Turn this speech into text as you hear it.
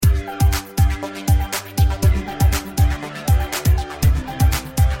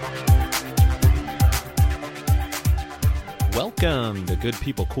Welcome to Good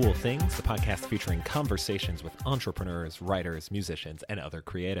People, Cool Things, the podcast featuring conversations with entrepreneurs, writers, musicians, and other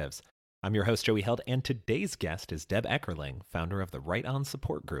creatives. I'm your host, Joey Held, and today's guest is Deb Eckerling, founder of the Write On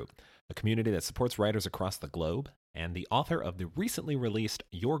Support Group, a community that supports writers across the globe, and the author of the recently released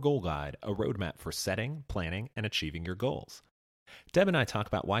Your Goal Guide, a roadmap for setting, planning, and achieving your goals. Deb and I talk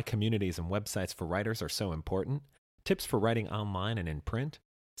about why communities and websites for writers are so important, tips for writing online and in print,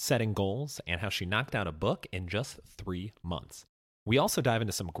 setting goals, and how she knocked out a book in just 3 months. We also dive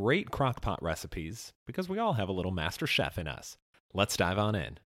into some great crockpot recipes because we all have a little master chef in us. Let's dive on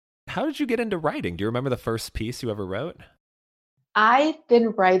in. How did you get into writing? Do you remember the first piece you ever wrote? I've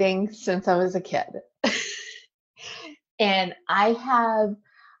been writing since I was a kid. And I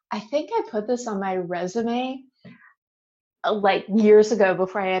think I put this on my resume like years ago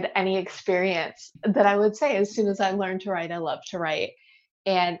before I had any experience, that I would say as soon as I learned to write, I love to write.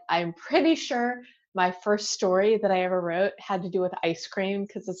 And I'm pretty sure my first story that I ever wrote had to do with ice cream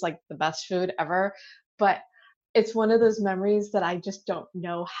because it's like the best food ever. But it's one of those memories that I just don't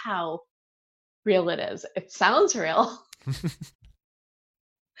know how real it is. It sounds real.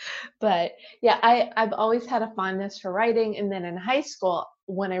 But yeah, I've always had a fondness for writing. And then in high school,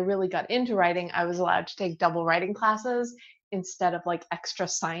 when I really got into writing, I was allowed to take double writing classes instead of like extra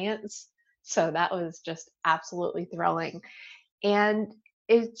science. So that was just absolutely thrilling. And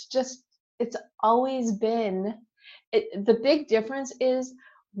it's always been, the big difference is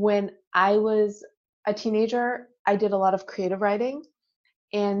when I was a teenager, I did a lot of creative writing.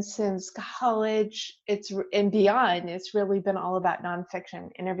 And since college, and beyond, it's really been all about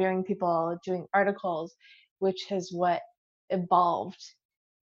nonfiction, interviewing people, doing articles, which has what evolved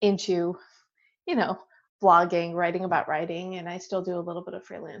into, you know, blogging, writing about writing, and I still do a little bit of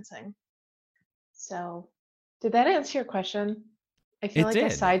freelancing. So, did that answer your question? I feel It like I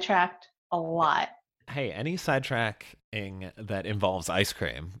did. sidetracked a lot. Hey, any sidetracking that involves ice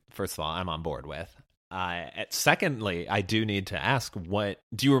cream, first of all, I'm on board with. Secondly, I do need to ask, do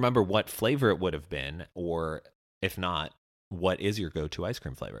you remember what flavor it would have been? Or if not, what is your go-to ice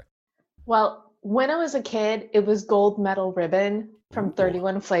cream flavor? Well, when I was a kid, it was gold medal ribbon from Ooh,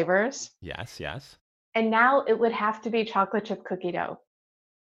 31 flavors. yes, yes. And now it would have to be chocolate chip cookie dough.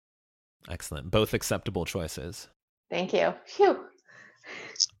 Excellent. Both acceptable choices. Thank you. Phew.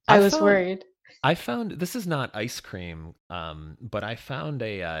 I I was found worried. I found this is not ice cream, but I found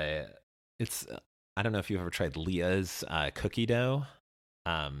it's I don't know if you've ever tried Leah's cookie dough,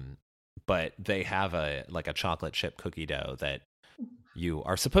 but they have a chocolate chip cookie dough that you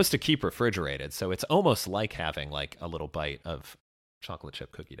are supposed to keep refrigerated, so it's almost like having like a little bite of chocolate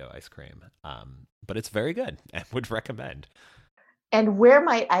chip cookie dough ice cream. But it's very good and would recommend. And where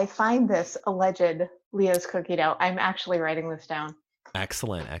might I find this alleged Leah's cookie dough? I'm actually writing this down.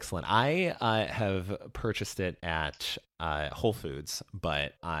 Excellent, excellent. I have purchased it at Whole Foods,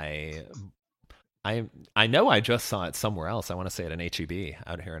 but I know I just saw it somewhere else. I want to say at an HEB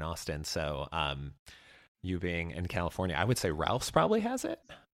out here in Austin. So, you being in California, I would say Ralph's probably has it.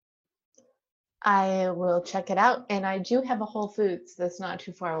 I will check it out. And I do have a Whole Foods that's not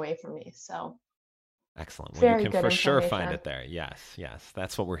too far away from me. So Excellent. Well, you very can good for sure find information. it there. Yes, yes.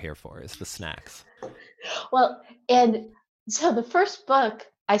 That's what we're here for, is the snacks. Well, and so the first book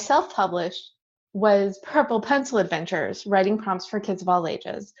I self-published was Purple Pencil Adventures, Writing Prompts for Kids of All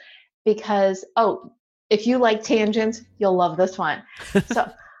Ages. Because, oh, if you like tangents, you'll love this one.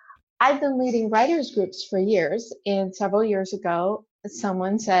 So I've been leading writers groups for years, and several years ago,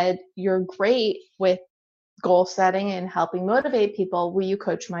 someone said, "You're great with goal setting and helping motivate people. Will you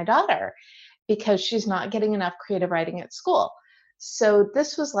coach my daughter? Because she's not getting enough creative writing at school." So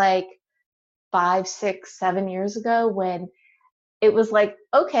this was like 5, 6, 7 years ago when it was like,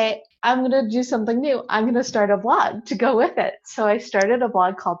 okay, I'm going to do something new. I'm going to start a blog to go with it. So I started a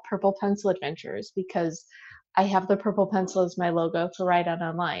blog called Purple Pencil Adventures because I have the purple pencil as my logo for Write On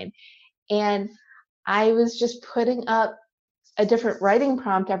Online. And I was just putting up a different writing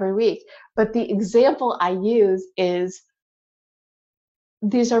prompt every week. But the example I use is,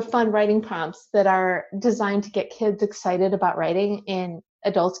 these are fun writing prompts that are designed to get kids excited about writing, and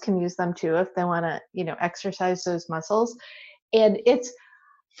adults can use them too if they want to, exercise those muscles. And it's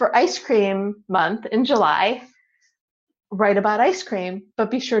for ice cream month in July. Write about ice cream,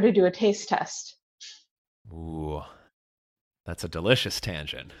 but be sure to do a taste test. Ooh, that's a delicious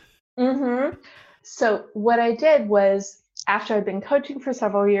tangent. Mm-hmm. So what I did was, after I'd been coaching for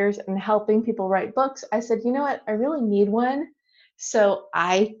several years and helping people write books, I said, you know what? I really need one. So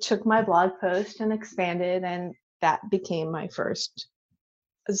I took my blog post and expanded, and that became my first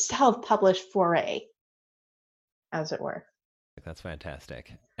self-published foray, as it were. That's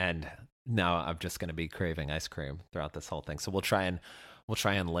fantastic. And now I'm just going to be craving ice cream throughout this whole thing. So we'll try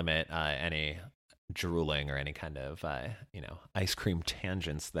and limit any drooling or any kind of ice cream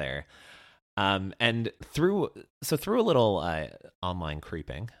tangents there. And through a little online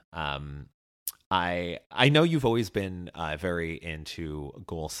creeping, I know you've always been very into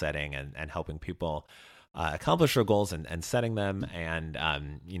goal setting and helping people accomplish their goals and setting them, and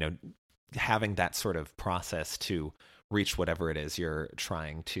having that sort of process to reach whatever it is you're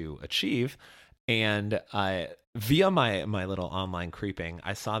trying to achieve. And via my little online creeping,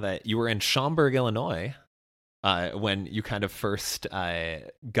 I saw that you were in Schaumburg, Illinois, when you kind of first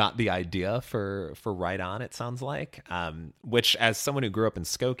got the idea for Right On. It sounds like, which, as someone who grew up in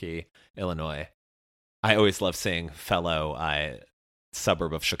Skokie, Illinois, I always love seeing fellow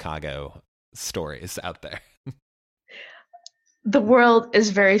suburb of Chicago stories out there. The world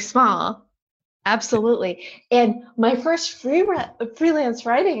is very small. Absolutely. And my first freelance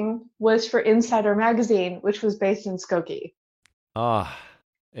writing was for Insider Magazine, which was based in Skokie. Oh,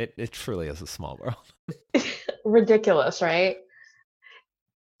 it truly is a small world. Ridiculous, right?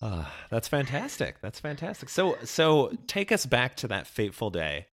 That's fantastic. That's fantastic. So take us back to that fateful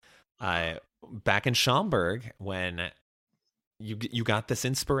day, back in Schaumburg, when you got this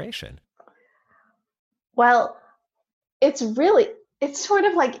inspiration. Well, it's sort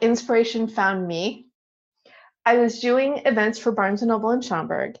of like inspiration found me. I was doing events for Barnes & Noble in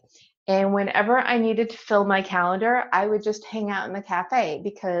Schaumburg, and whenever I needed to fill my calendar, I would just hang out in the cafe,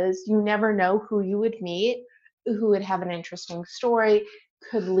 because you never know who you would meet, who would have an interesting story,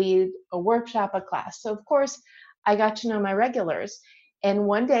 could lead a workshop, a class. So of course, I got to know my regulars. And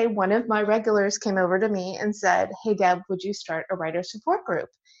one day, one of my regulars came over to me and said, "Hey, Deb, would you start a writer support group?"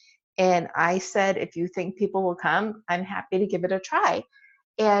 And I said, "If you think people will come, I'm happy to give it a try."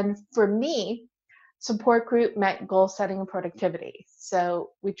 And for me, support group meant goal setting and productivity.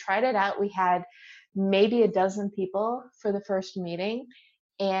 So we tried it out. We had maybe a dozen people for the first meeting.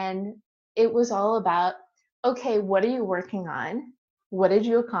 And it was all about, okay, what are you working on? What did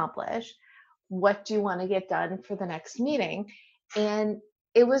you accomplish? What do you want to get done for the next meeting? And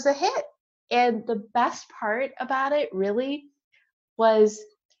it was a hit. And the best part about it really was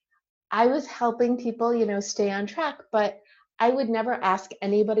I was helping people, stay on track, but I would never ask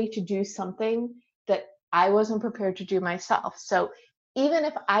anybody to do something that I wasn't prepared to do myself. So even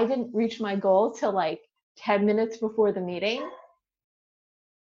if I didn't reach my goal till like 10 minutes before the meeting,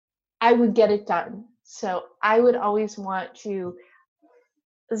 I would get it done. So I would always want to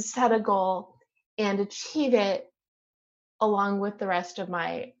set a goal and achieve it along with the rest of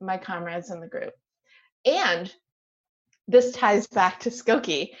my comrades in the group. And this ties back to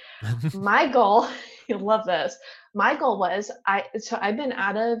Skokie. My goal, you'll love this. My goal was I've been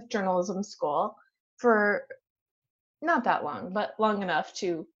out of journalism school for not that long, but long enough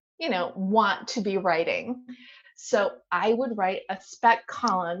to, want to be writing. So I would write a spec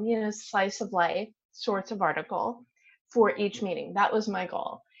column, slice of life sorts of article for each meeting. That was my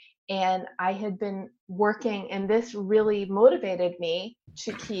goal. And I had been working, and this really motivated me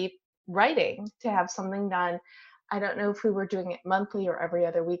to keep writing, to have something done. I don't know if we were doing it monthly or every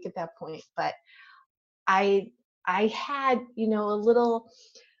other week at that point, but I had, a little,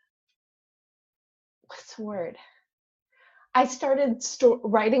 what's the word? I started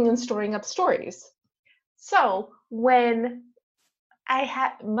writing and storing up stories. So when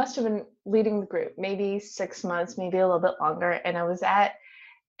must have been leading the group, maybe 6 months, maybe a little bit longer, and I was at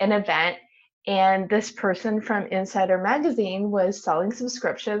an event, and this person from Insider Magazine was selling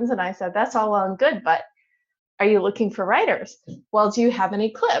subscriptions, and I said, "That's all well and good, but are you looking for writers? Well, do you have any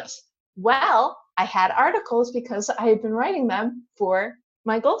clips?" Well, I had articles because I had been writing them for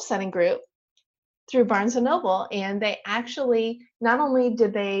my goal setting group through Barnes & Noble. And they actually, not only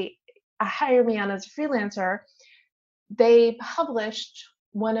did they hire me on as a freelancer, they published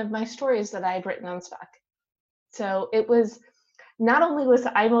one of my stories that I had written on spec. So it was, not only was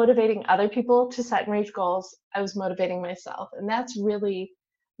I motivating other people to set and reach goals, I was motivating myself. And that's really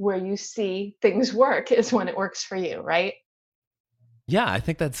where you see things work, is when it works for you, right? Yeah, I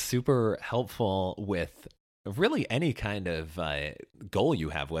think that's super helpful with really any kind of goal you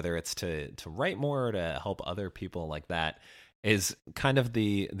have, whether it's to write more or to help other people like that, is kind of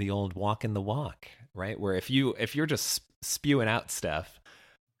the old walk in the walk, right? Where if you're just spewing out stuff,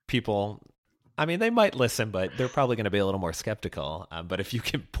 people, I mean, they might listen, but they're probably going to be a little more skeptical. But if you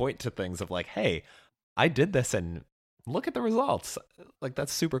can point to things of like, "Hey, I did this and look at the results," like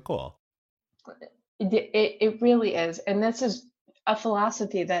that's super cool. It really is. And this is a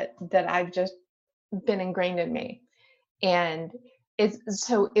philosophy that I've just been ingrained in me. And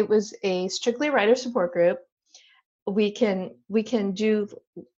it was a strictly writer support group. we can do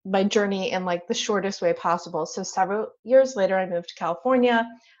my journey in like the shortest way possible. So several years later, I moved to California.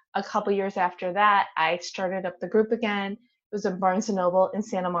 A couple years after that, I started up the group again. It was in Barnes and Noble in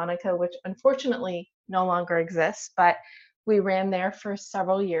Santa Monica, which unfortunately no longer exists, but we ran there for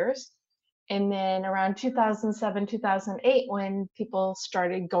several years. And then around 2007, 2008, when people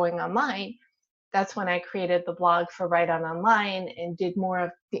started going online, that's when I created the blog for Write On Online and did more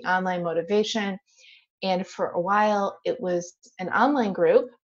of the online motivation. And for a while, it was an online group,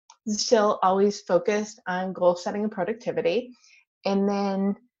 still always focused on goal setting and productivity. And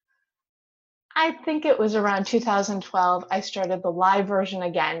then I think it was around 2012, I started the live version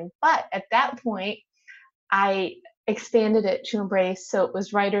again. But at that point, I expanded it to embrace, so it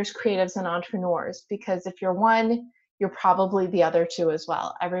was writers, creatives, and entrepreneurs, because if you're one, you're probably the other two as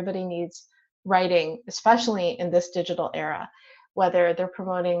well. Everybody needs writing, especially in this digital era, whether they're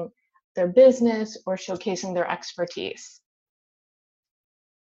promoting their business or showcasing their expertise.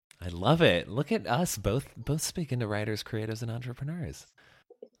 I love it. Look at us both speaking to writers, creatives, and entrepreneurs.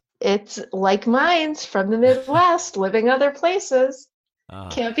 It's like minds from the Midwest, living other places.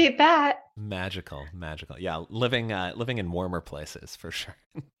 Can't beat that. Magical. Yeah, living in warmer places for sure.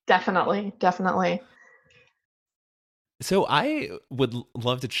 Definitely. So I would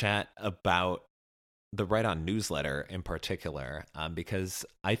love to chat about the Write On newsletter in particular, because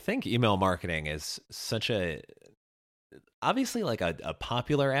I think email marketing is obviously like a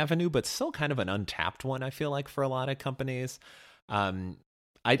popular avenue, but still kind of an untapped one, I feel like, for a lot of companies.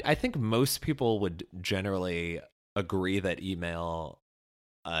 I think most people would generally agree that email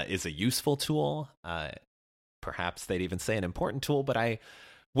is a useful tool. Perhaps they'd even say an important tool, but I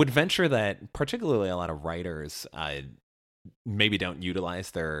would venture that particularly a lot of writers maybe don't utilize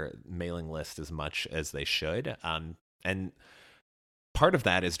their mailing list as much as they should. And part of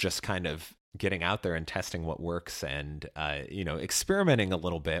that is just kind of getting out there and testing what works and, experimenting a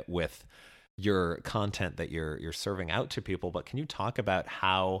little bit with your content that you're serving out to people. But can you talk about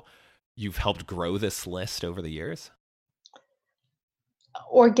how you've helped grow this list over the years?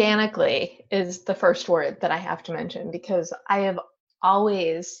 Organically is the first word that I have to mention, because I have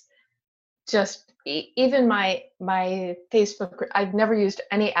always just even my Facebook, I've never used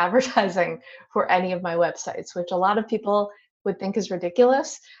any advertising for any of my websites, which a lot of people would think is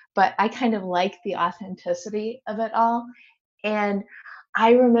ridiculous, but I kind of like the authenticity of it all. And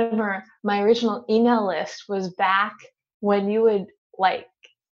I remember my original email list was back when you would like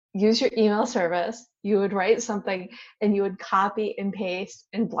use your email service, you would write something and you would copy and paste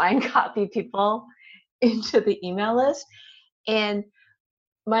and blind copy people into the email list. And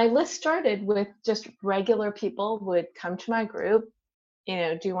my list started with just regular people would come to my group,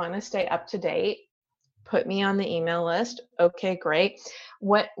 do you want to stay up to date? Put me on the email list. Okay, great.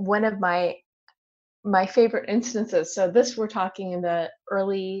 One of my favorite instances, so this we're talking in the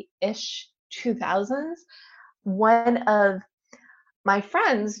early-ish 2000s, one of my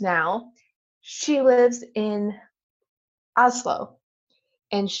friends now, she lives in Oslo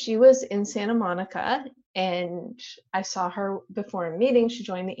and she was in Santa Monica, and I saw her before a meeting. She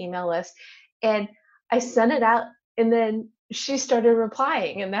joined the email list and I sent it out, and then she started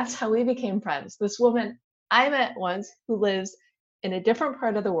replying, and that's how we became friends. This woman I met once who lives in a different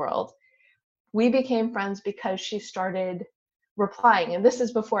part of the world, we became friends because she started replying, and this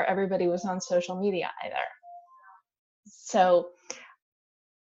is before everybody was on social media either. So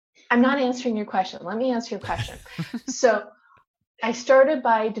I'm not answering your question. Let me answer your question. So I started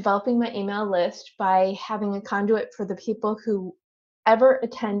by developing my email list by having a conduit for the people who ever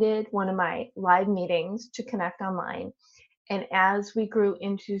attended one of my live meetings to connect online. And as we grew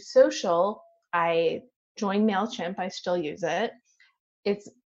into social, I joined MailChimp. I still use it. It's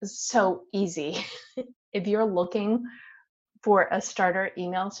so easy. If you're looking for a starter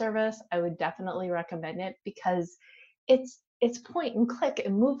email service, I would definitely recommend it, because it's point and click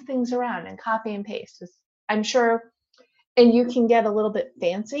and move things around and copy and paste. I'm sure. And you can get a little bit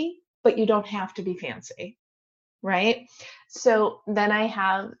fancy, but you don't have to be fancy, right? So then I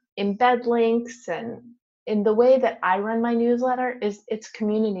have embed links, and in the way that I run my newsletter is it's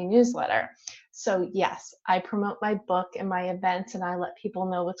community newsletter. So yes, I promote my book and my events and I let people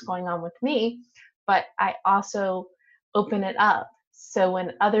know what's going on with me, but I also open it up. So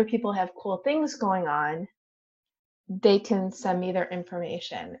when other people have cool things going on, they can send me their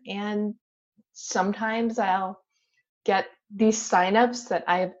information. And sometimes I'll get these signups that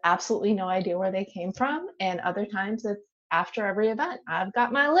I have absolutely no idea where they came from. And other times it's after every event. I've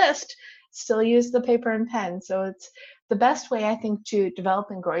got my list, still use the paper and pen. So it's the best way, I think, to develop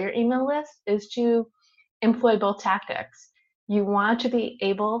and grow your email list is to employ both tactics. You want to be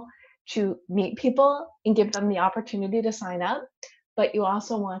able to meet people and give them the opportunity to sign up, but you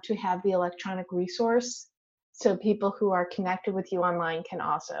also want to have the electronic resource so people who are connected with you online can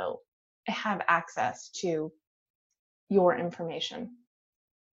also have access to your information.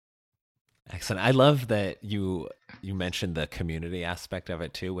 Excellent. I love that you mentioned the community aspect of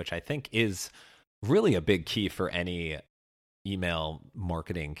it too, which I think is really a big key for any email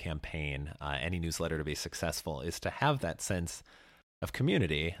marketing campaign, any newsletter to be successful, is to have that sense of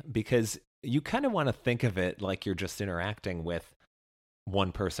community, because you kind of want to think of it like you're just interacting with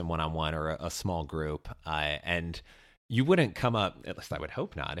one person one-on-one or a small group. And you wouldn't come up, at least I would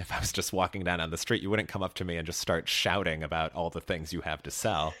hope not, if I was just walking down on the street, you wouldn't come up to me and just start shouting about all the things you have to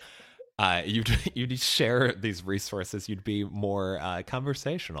sell. You'd share these resources. You'd be more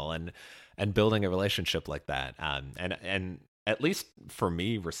conversational and building a relationship like that. And at least for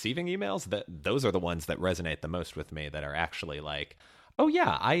me, receiving emails, those are the ones that resonate the most with me, that are actually like, oh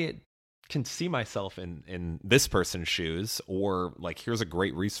yeah, I can see myself in this person's shoes, or like, here's a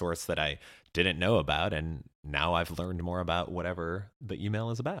great resource that I didn't know about, and now I've learned more about whatever the email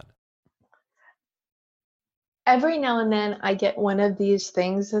is about. Every now and then I get one of these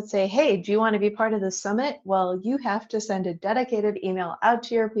things that say, hey, do you want to be part of the summit? Well, you have to send a dedicated email out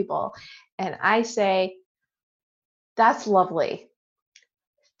to your people. And I say, that's lovely.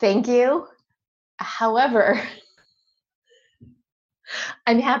 Thank you. However,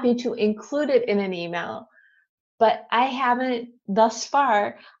 I'm happy to include it in an email, but I haven't thus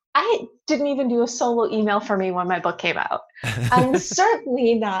far. I didn't even do a solo email for me when my book came out. I'm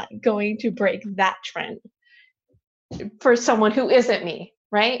certainly not going to break that trend for someone who isn't me,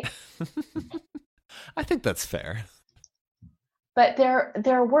 right? I think that's fair. But there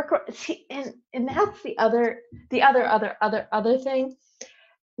are see, and that's the other thing.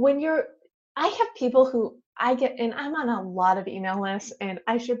 I have people who I get, and I'm on a lot of email lists, and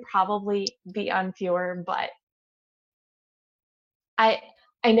I should probably be on fewer, but I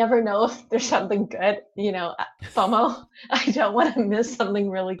never know if there's something good, FOMO. I don't want to miss something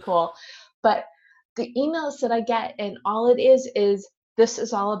really cool. But the emails that I get, and all it is this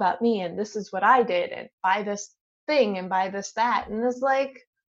is all about me, and this is what I did, and buy this thing and buy this, that. And it's like,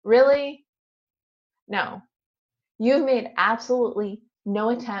 really? No. You've made absolutely no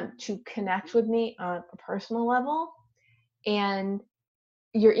attempt to connect with me on a personal level, and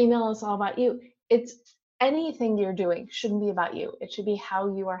your email is all about you. It's anything you're doing shouldn't be about you. It should be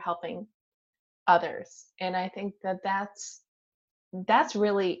how you are helping others. And I think that's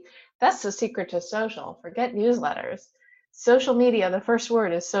the secret to social. Forget newsletters. Social media, the first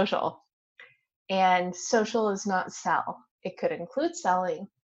word is social. And social is not sell. It could include selling,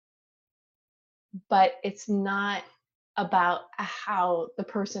 but it's not about how the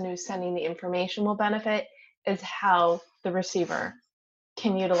person who's sending the information will benefit. It's how the receiver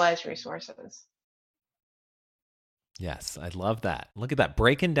can utilize resources. Yes, I love that. Look at that,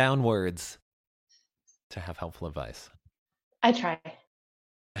 breaking down words to have helpful advice. I try.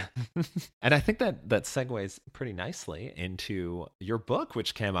 And I think that segues pretty nicely into your book,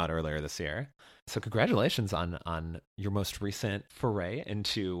 which came out earlier this year. So congratulations on your most recent foray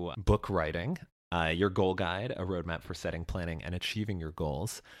into book writing, your goal guide, a roadmap for setting, planning, and achieving your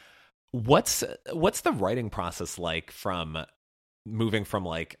goals. What's the writing process like, from moving from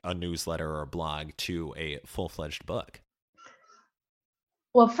like a newsletter or a blog to a full-fledged book?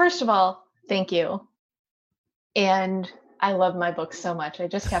 Well, first of all, thank you. And I love my book so much. I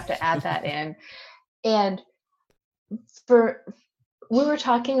just have to add that in. And we were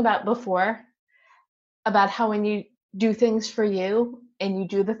talking about before about how when you do things for you and you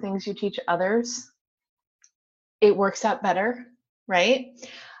do the things you teach others, it works out better, right?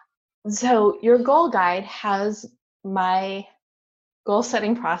 So your goal guide has my goal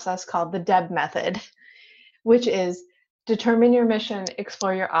setting process called the DEB method, which is determine your mission,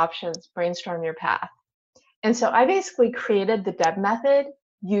 explore your options, brainstorm your path. And so I basically created the DEB method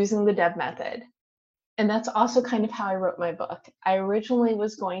using the DEB method. And that's also kind of how I wrote my book. I originally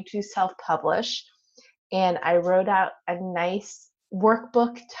was going to self-publish, and I wrote out a nice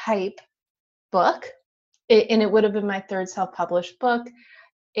workbook type book. And it would have been my third self-published book.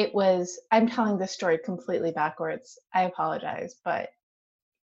 I'm telling this story completely backwards. I apologize, but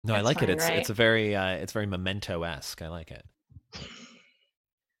no, I like fine, it. Right? It's very Memento-esque. I like it.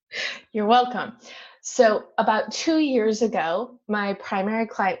 You're welcome. So about 2 years ago, my primary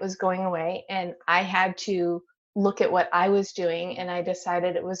client was going away, and I had to look at what I was doing, and I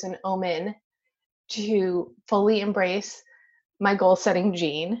decided it was an omen to fully embrace my goal setting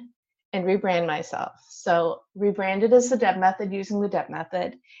gene and rebrand myself. So rebranded as the DEB method, using the DEB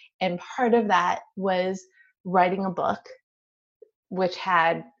method. And part of that was writing a book, which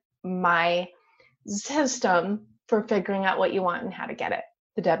had my system for figuring out what you want and how to get it,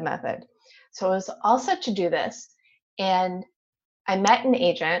 the Deb method. So I was all set to do this. And I met an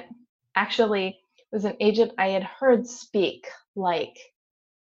agent. Actually, it was an agent I had heard speak like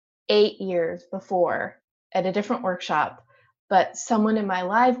 8 years before at a different workshop. But someone in my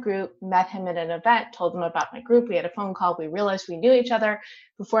live group met him at an event, told him about my group. We had a phone call. We realized we knew each other.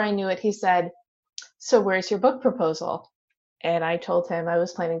 Before I knew it, he said, "So where's your book proposal?" And I told him I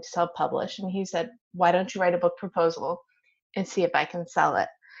was planning to self-publish. And he said, "Why don't you write a book proposal and see if I can sell it?"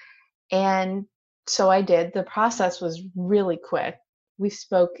 And so I did. The process was really quick. We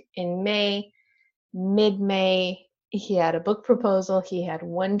spoke in May, mid-May. He had a book proposal. He had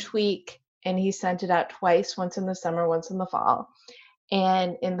one tweak, and he sent it out twice, once in the summer, once in the fall.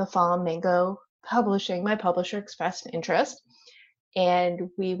 And in the fall, Mango Publishing, my publisher, expressed interest. And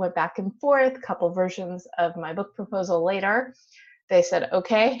we went back and forth, a couple versions of my book proposal later. They said,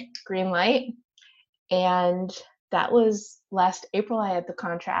 okay, green light. And that was last April. I had the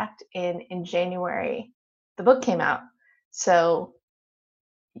contract, and in January, the book came out. So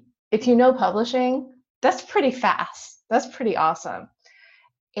if you know publishing, that's pretty fast. That's pretty awesome.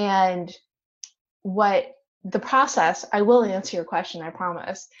 And what the process, I will answer your question, I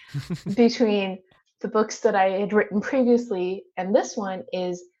promise, between the books that I had written previously and this one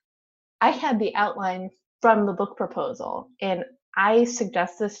is I had the outline from the book proposal. And I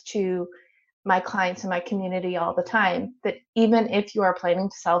suggest this to my clients and my community all the time, that even if you are planning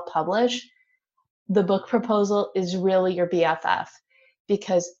to self-publish, the book proposal is really your BFF,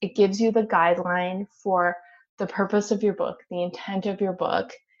 because it gives you the guideline for the purpose of your book, the intent of your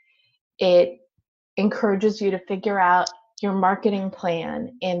book. It encourages you to figure out your marketing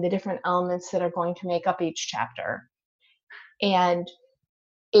plan and the different elements that are going to make up each chapter. And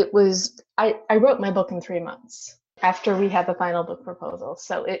it was, I wrote my book in 3 months after we had the final book proposal.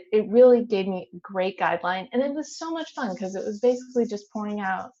 So it really gave me a great guideline. And it was so much fun because it was basically just pouring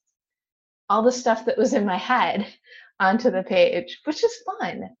out all the stuff that was in my head onto the page, which is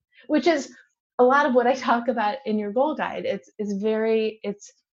fun, which is a lot of what I talk about in your goal guide.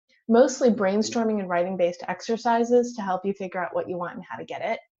 It's mostly brainstorming and writing based exercises to help you figure out what you want and how to get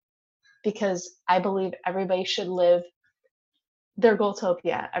it. Because I believe everybody should live their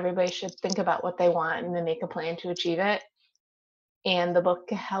Goaltopia. Everybody should think about what they want and then make a plan to achieve it. And the book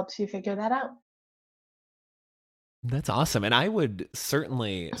helps you figure that out. That's awesome. And I would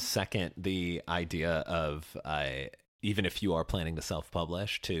certainly second the idea of, even if you are planning to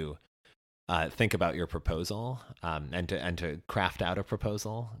self-publish, to think about your proposal and to craft out a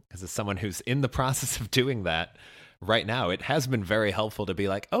proposal. Because as someone who's in the process of doing that right now, it has been very helpful to be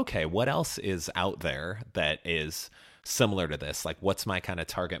like, okay, what else is out there that is similar to this? Like, what's my kind of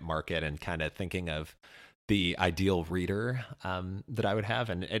target market, and kind of thinking of the ideal reader that I would have.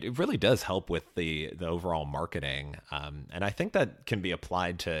 And it really does help with the overall marketing. And I think that can be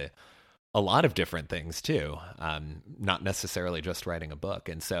applied to a lot of different things too, not necessarily just writing a book.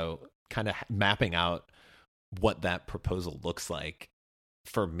 And so kind of mapping out what that proposal looks like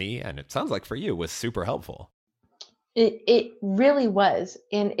for me, and it sounds like for you, was super helpful. It really was.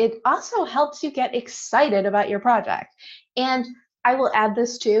 And it also helps you get excited about your project. And I will add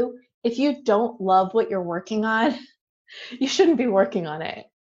this too. If you don't love what you're working on, you shouldn't be working on it.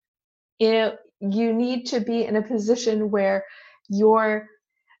 You need to be in a position where your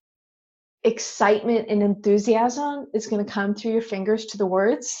excitement and enthusiasm is going to come through your fingers to the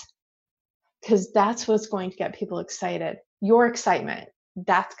words, because that's what's going to get people excited. Your excitement,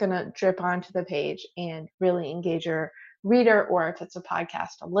 that's going to drip onto the page and really engage your reader, or if it's a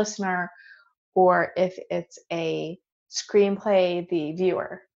podcast, a listener, or if it's a screenplay, the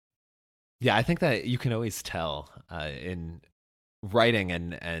viewer. Yeah, I think that you can always tell in writing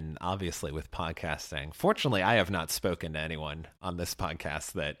and obviously with podcasting. Fortunately, I have not spoken to anyone on this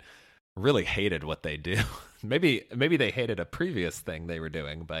podcast that really hated what they do. Maybe they hated a previous thing they were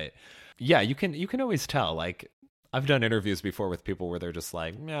doing, but yeah, you can always tell. Like, I've done interviews before with people where they're just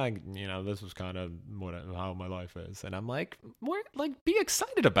like, yeah, this was kind of how my life is, and I'm like, more like, be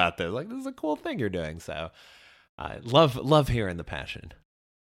excited about this. Like, this is a cool thing you're doing. So, love hearing the passion.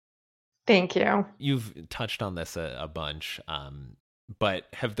 Thank you. You've touched on this a bunch, but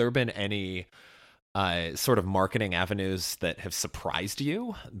have there been any sort of marketing avenues that have surprised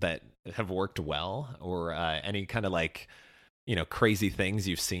you that have worked well, or any kind of like, crazy things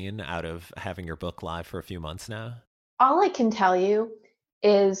you've seen out of having your book live for a few months now? All I can tell you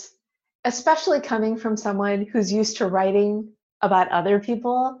is, especially coming from someone who's used to writing about other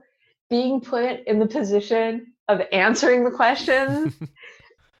people, being put in the position of answering the questions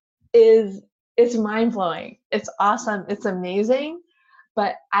it's mind-blowing. It's awesome. It's amazing.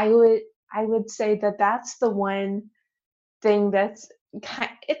 But I would say that that's the one thing that's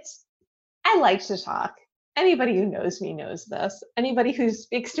it's I like to talk. Anybody who knows me knows this. Anybody who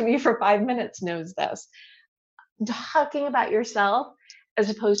speaks to me for 5 minutes knows this. Talking about yourself as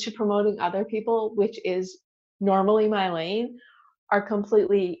opposed to promoting other people, which is normally my lane, are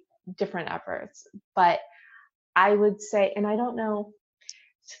completely different efforts. But I would say, and I don't know,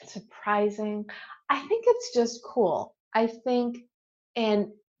 surprising. I think it's just cool. I think, and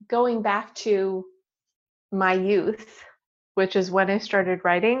going back to my youth, which is when I started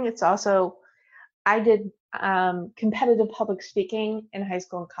writing, it's also, I did competitive public speaking in high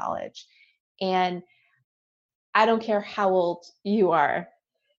school and college. And I don't care how old you are,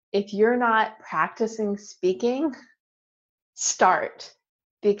 if you're not practicing speaking, start,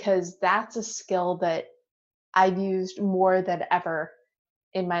 because that's a skill that I've used more than ever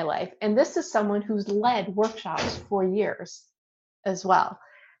in my life. And this is someone who's led workshops for years as well.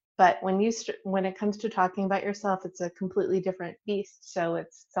 But when it comes to talking about yourself, it's a completely different beast. So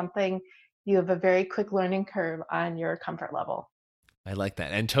it's something you have a very quick learning curve on your comfort level. I like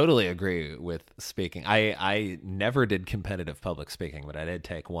that and totally agree with speaking. I never did competitive public speaking, but I did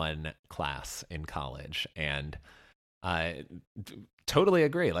take one class in college, and I totally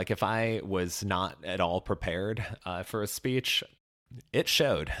agree. Like if I was not at all prepared for a speech, it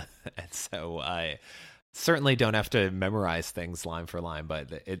showed. And so I certainly don't have to memorize things line for line,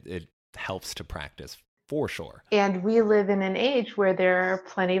 but it helps to practice for sure. And we live in an age where there are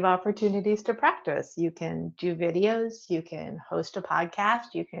plenty of opportunities to practice. You can do videos, you can host a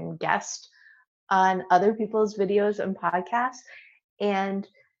podcast, you can guest on other people's videos and podcasts. And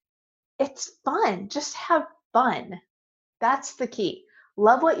it's fun. Just have fun. That's the key.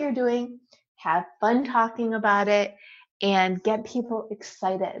 Love what you're doing, have fun talking about it, and get people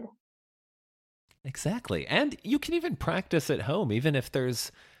excited. Exactly. And you can even practice at home, even if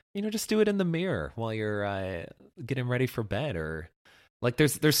there's, just do it in the mirror while you're getting ready for bed, or like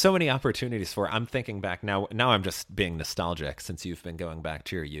there's so many opportunities for it. I'm thinking back now I'm just being nostalgic since you've been going back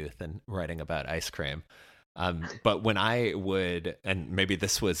to your youth and writing about ice cream. But when I would, and maybe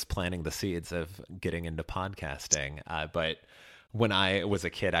this was planting the seeds of getting into podcasting, but when I was a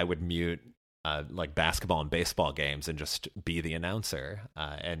kid, I would mute like basketball and baseball games and just be the announcer.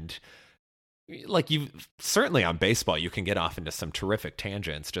 And like you certainly on baseball, you can get off into some terrific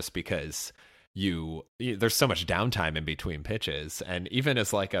tangents just because there's so much downtime in between pitches. And even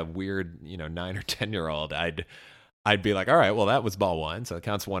as like a weird, 9 or 10-year-old, I'd be like, all right, well, that was ball one, so it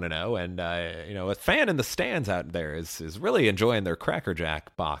counts 1-0. And, a fan in the stands out there is really enjoying their Cracker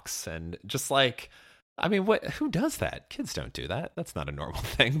Jack box. And just like, I mean, who does that? Kids don't do that. That's not a normal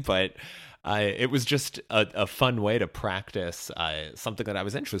thing. But it was just a fun way to practice something that I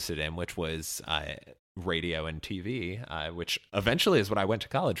was interested in, which was radio and TV, which eventually is what I went to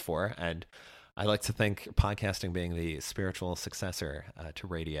college for. And I like to think podcasting being the spiritual successor to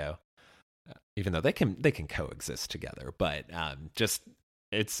radio. Even though they can coexist together, but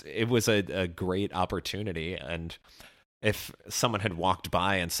it was a great opportunity. And if someone had walked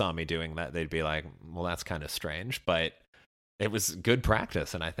by and saw me doing that, they'd be like, well, that's kind of strange, but it was good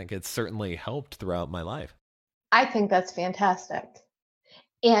practice. And I think it's certainly helped throughout my life. I think that's fantastic.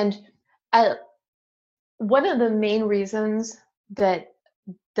 And one of the main reasons that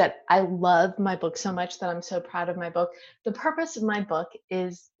I love my book so much, that I'm so proud of my book, the purpose of my book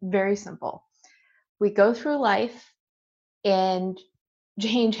is very simple. We go through life and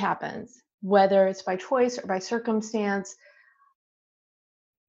change happens, whether it's by choice or by circumstance.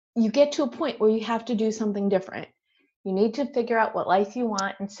 You get to a point where you have to do something different. You need to figure out what life you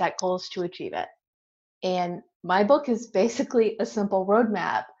want and set goals to achieve it. And my book is basically a simple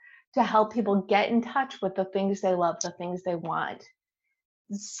roadmap to help people get in touch with the things they love, the things they want,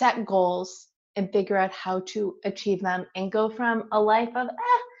 set goals, and figure out how to achieve them, and go from a life of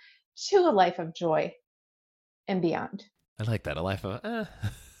to a life of joy and beyond. I like that. A life of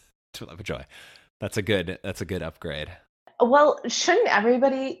to a life of joy. That's a good upgrade. Well, shouldn't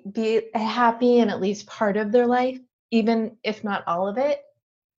everybody be happy in at least part of their life, even if not all of it?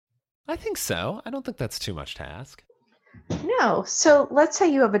 I think so. I don't think that's too much to ask. No. So let's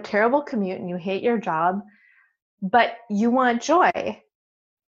say you have a terrible commute and you hate your job, but you want joy.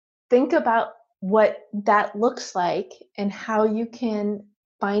 Think about what that looks like and how you can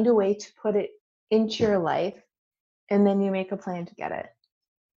find a way to put it into your life, and then you make a plan to get it.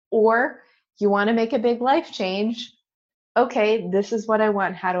 Or you want to make a big life change. Okay, this is what I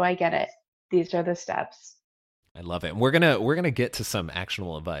want. How do I get it? These are the steps. I love it. And we're gonna get to some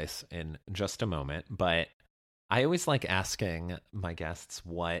actionable advice in just a moment, but I always like asking my guests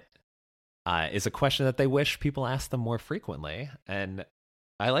what is a question that they wish people ask them more frequently. And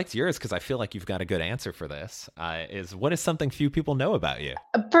I liked yours because I feel like you've got a good answer for this. What is something few people know about you?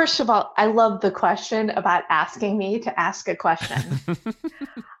 First of all, I love the question about asking me to ask a question.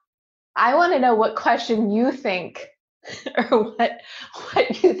 I want to know what question you think or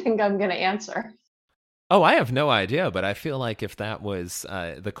what you think I'm going to answer. Oh, I have no idea, but I feel like if that was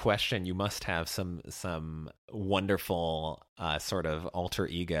the question, you must have some wonderful sort of alter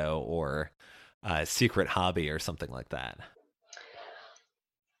ego or secret hobby or something like that.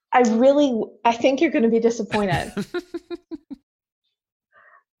 I think you're going to be disappointed.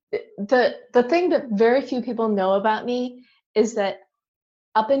 The thing that very few people know about me is that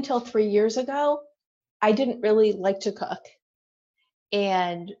up until 3 years ago, I didn't really like to cook.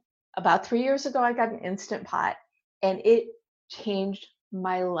 And about 3 years ago, I got an Instant Pot and it changed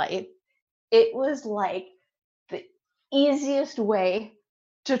my life. It was like the easiest way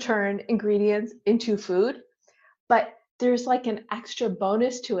to turn ingredients into food. But there's like an extra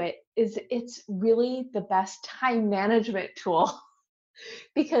bonus to it is it's really the best time management tool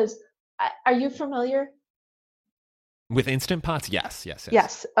because are you familiar? With Instant Pots? Yes.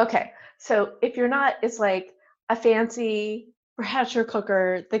 Yes. Okay. So if you're not, it's like a fancy pressure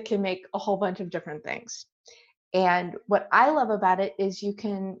cooker that can make a whole bunch of different things. And what I love about it is you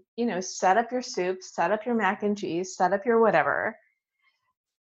can, set up your soup, set up your mac and cheese, set up your whatever.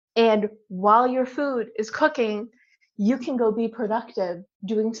 And while your food is cooking, you can go be productive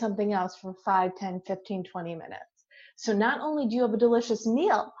doing something else for 5, 10, 15, 20 minutes. So not only do you have a delicious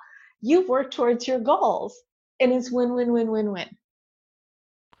meal, you've worked towards your goals and it's win, win, win, win, win.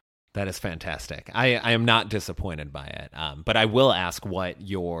 That is fantastic. I am not disappointed by it. But I will ask what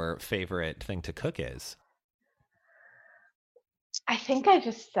your favorite thing to cook is. I think I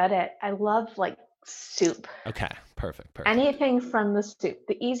just said it. I love like soup. Okay, perfect. Anything from the soup.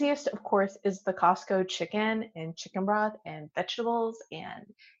 The easiest, of course, is the Costco chicken and chicken broth and vegetables, and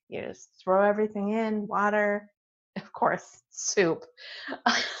you just throw everything in, water, of course, soup.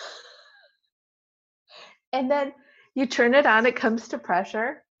 And then you turn it on, it comes to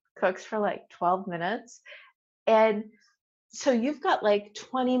pressure, cooks for like 12 minutes. And so you've got like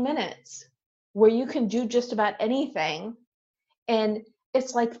 20 minutes where you can do just about anything. And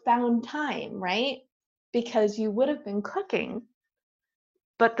it's like found time, right? Because you would have been cooking,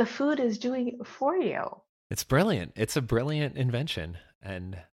 but the food is doing it for you. It's brilliant. It's a brilliant invention.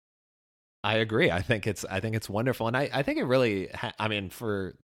 And I agree. I think it's wonderful. And I think it really,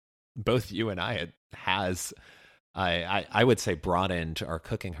 for both you and I, it has, I would say, broadened our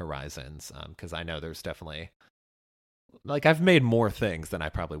cooking horizons. Because I know there's definitely, like, I've made more things than I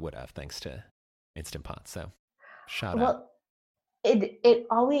probably would have thanks to Instant Pot. So shout out. It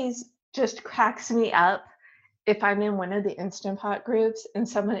always just cracks me up if I'm in one of the Instant Pot groups and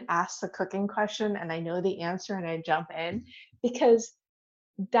someone asks a cooking question and I know the answer and I jump in, because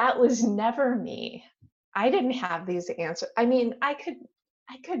that was never me. I didn't have these answers. I mean, I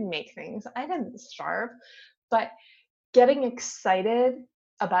could make things. I didn't starve, but getting excited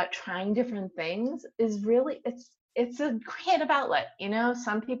about trying different things is really it's a creative outlet.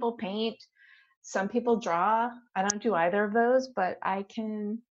 Some people paint, some people draw. I don't do either of those, but I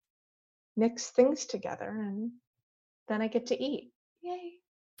can mix things together and then I get to eat. Yay.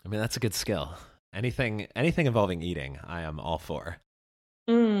 I mean, that's a good skill. Anything involving eating, I am all for.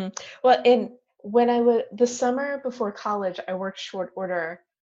 Well, when the summer before college, I worked short order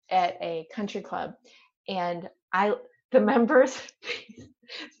at a country club, and the members,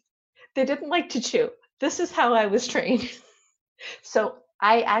 they didn't like to chew. This is how I was trained. So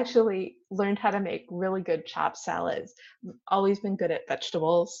I actually learned how to make really good chopped salads. I've always been good at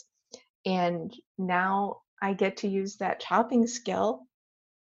vegetables. And now I get to use that chopping skill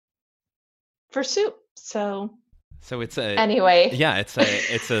for soup. So it's anyway. Yeah,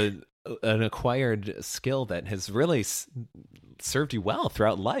 it's an acquired skill that has really served you well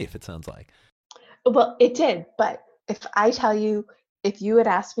throughout life, it sounds like. Well, it did. But if I tell you, if you had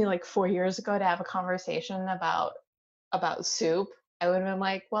asked me like 4 years ago to have a conversation about soup, I would have been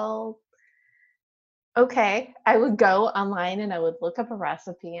like, well, okay. I would go online and I would look up a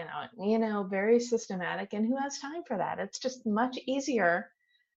recipe and I would, very systematic. And who has time for that? It's just much easier.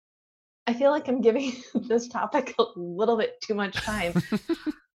 I feel like I'm giving this topic a little bit too much time.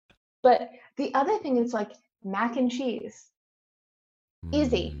 But the other thing is like mac and cheese.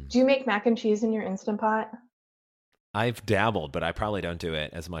 Easy. Do you make mac and cheese in your Instant Pot? I've dabbled, but I probably don't do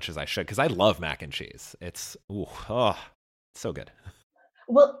it as much as I should because I love mac and cheese. It's so good.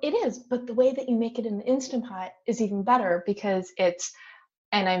 Well, it is, but the way that you make it in the Instant Pot is even better because and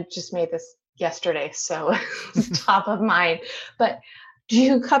I just made this yesterday, so it's top of mind. But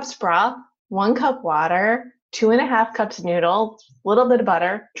 2 cups broth, 1 cup water, 2.5 cups of noodles, a little bit of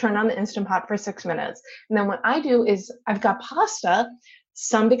butter, turn on the Instant Pot for 6 minutes. And then what I do is I've got pasta.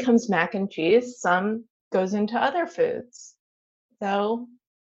 Some becomes mac and cheese, some goes into other foods. So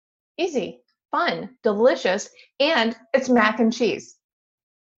easy, fun, delicious, and it's mac and cheese.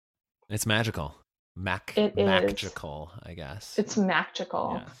 It's magical. It is. Magical, I guess. It's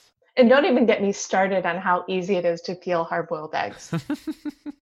magical. Yes. And don't even get me started on how easy it is to peel hard-boiled eggs.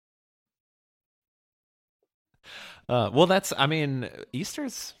 Well,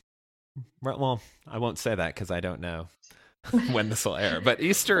 Easter's, well, I won't say that because I don't know when this will air, but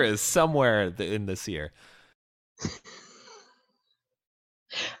Easter is somewhere in this year.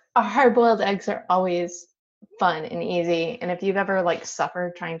 Hard-boiled eggs are always fun and easy. And if you've ever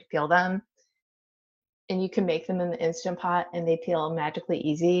suffered trying to peel them, and you can make them in the Instant Pot and they peel magically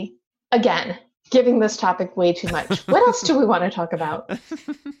easy. Again, giving this topic way too much. What else do we want to talk about?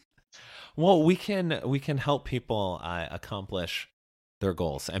 Well, we can help people accomplish their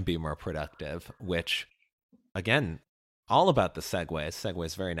goals and be more productive, which, again, all about the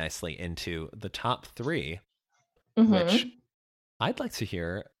segues very nicely into the top 3, which I'd like to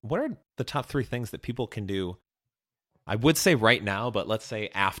hear. What are the top 3 things that people can do? I would say right now, but let's say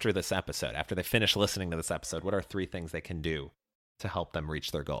after this episode, after they finish listening to this episode, what are 3 things they can do to help them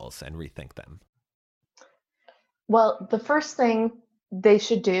reach their goals and rethink them? Well, the first thing they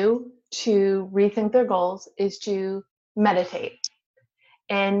should do to rethink their goals is to meditate.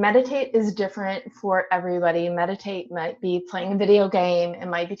 And meditate is different for everybody. Meditate might be playing a video game, it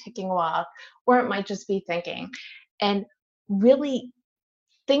might be taking a walk, or it might just be thinking. And really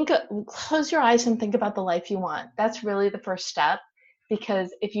close your eyes and think about the life you want. That's really the first step,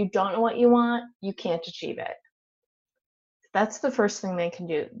 because if you don't know what you want, you can't achieve it. That's the first thing they can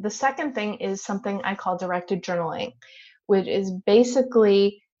do. The second thing is something I call directed journaling, which is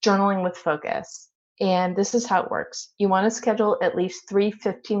basically journaling with focus. And this is how it works. You want to schedule at least 3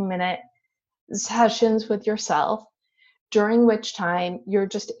 15-minute sessions with yourself, during which time you're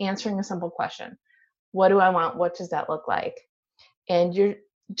just answering a simple question. What do I want? What does that look like? And you're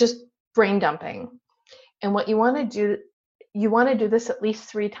just brain dumping. And what you want to do this at least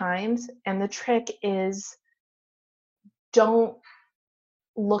 3 times. And the trick is, don't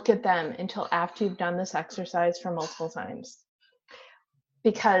look at them until after you've done this exercise for multiple times.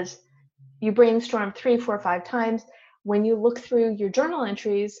 Because you brainstorm 3, 4, 5 times. When you look through your journal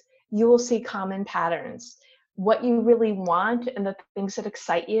entries, you will see common patterns. What you really want and the things that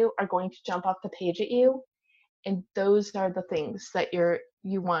excite you are going to jump off the page at you. And those are the things that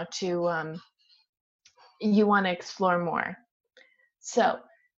you want to explore more. So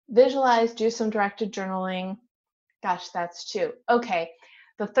visualize, do some directed journaling. Gosh, that's 2. Okay,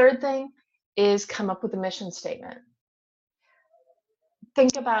 the third thing is come up with a mission statement.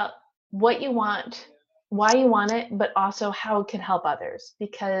 Think about what you want, why you want it, but also how it can help others.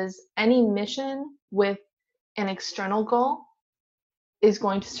 Because any mission with an external goal is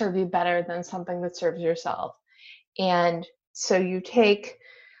going to serve you better than something that serves yourself. And so you take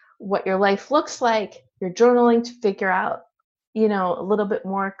what your life looks like, you're journaling to figure out, a little bit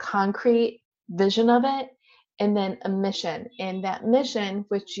more concrete vision of it, and then a mission. And that mission,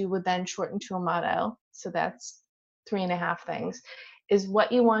 which you would then shorten to a motto, so that's 3.5 things, is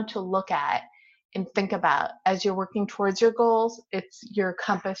what you want to look at and think about as you're working towards your goals. It's your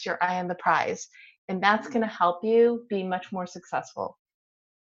compass, your eye on the prize. And that's going to help you be much more successful.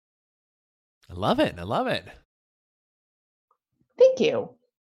 I love it. Thank you.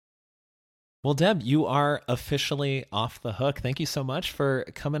 Well, Deb, you are officially off the hook. Thank you so much for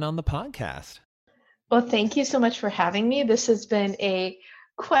coming on the podcast. Well, thank you so much for having me. This has been a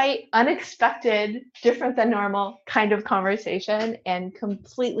quite unexpected, different than normal kind of conversation and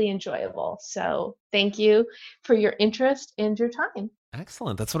completely enjoyable. So thank you for your interest and your time.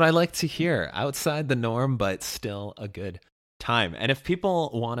 Excellent. That's what I like to hear. Outside the norm, but still a good time. And if people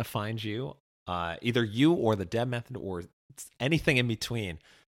want to find you, either you or the Deb Method or anything in between,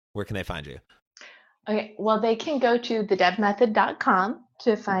 where can they find you? Okay, well, they can go to thedebmethod.com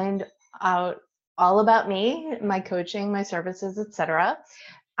to find out all about me, my coaching, my services, etc.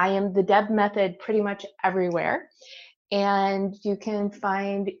 I am the Deb Method pretty much everywhere. And you can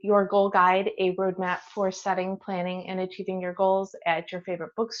find your goal guide, a roadmap for setting, planning, and achieving your goals at your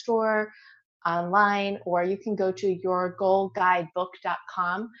favorite bookstore, online, or you can go to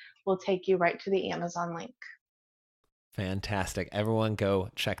yourgoalguidebook.com. We'll take you right to the Amazon link. Fantastic. Everyone go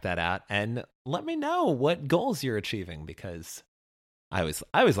check that out and let me know what goals you're achieving, because I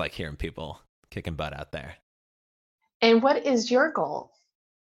always like hearing people kicking butt out there. And what is your goal?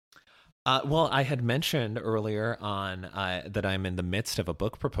 Well, I had mentioned earlier on that I'm in the midst of a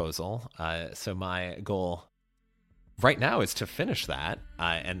book proposal. So my goal right now is to finish that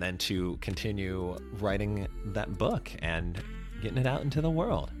and then to continue writing that book and getting it out into the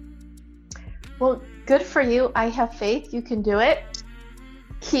world. Well, good for you. I have faith you can do it.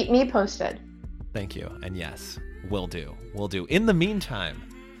 Keep me posted. Thank you. And yes, will do. Will do. In the meantime,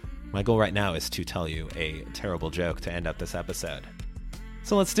 my goal right now is to tell you a terrible joke to end up this episode.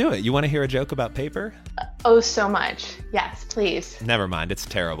 So let's do it. You want to hear a joke about paper? Oh, so much. Yes, please. Never mind. It's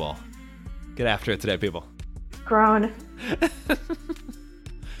terrible. Get after it today, people. Groan.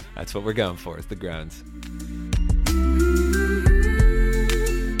 That's what we're going for, is the groans.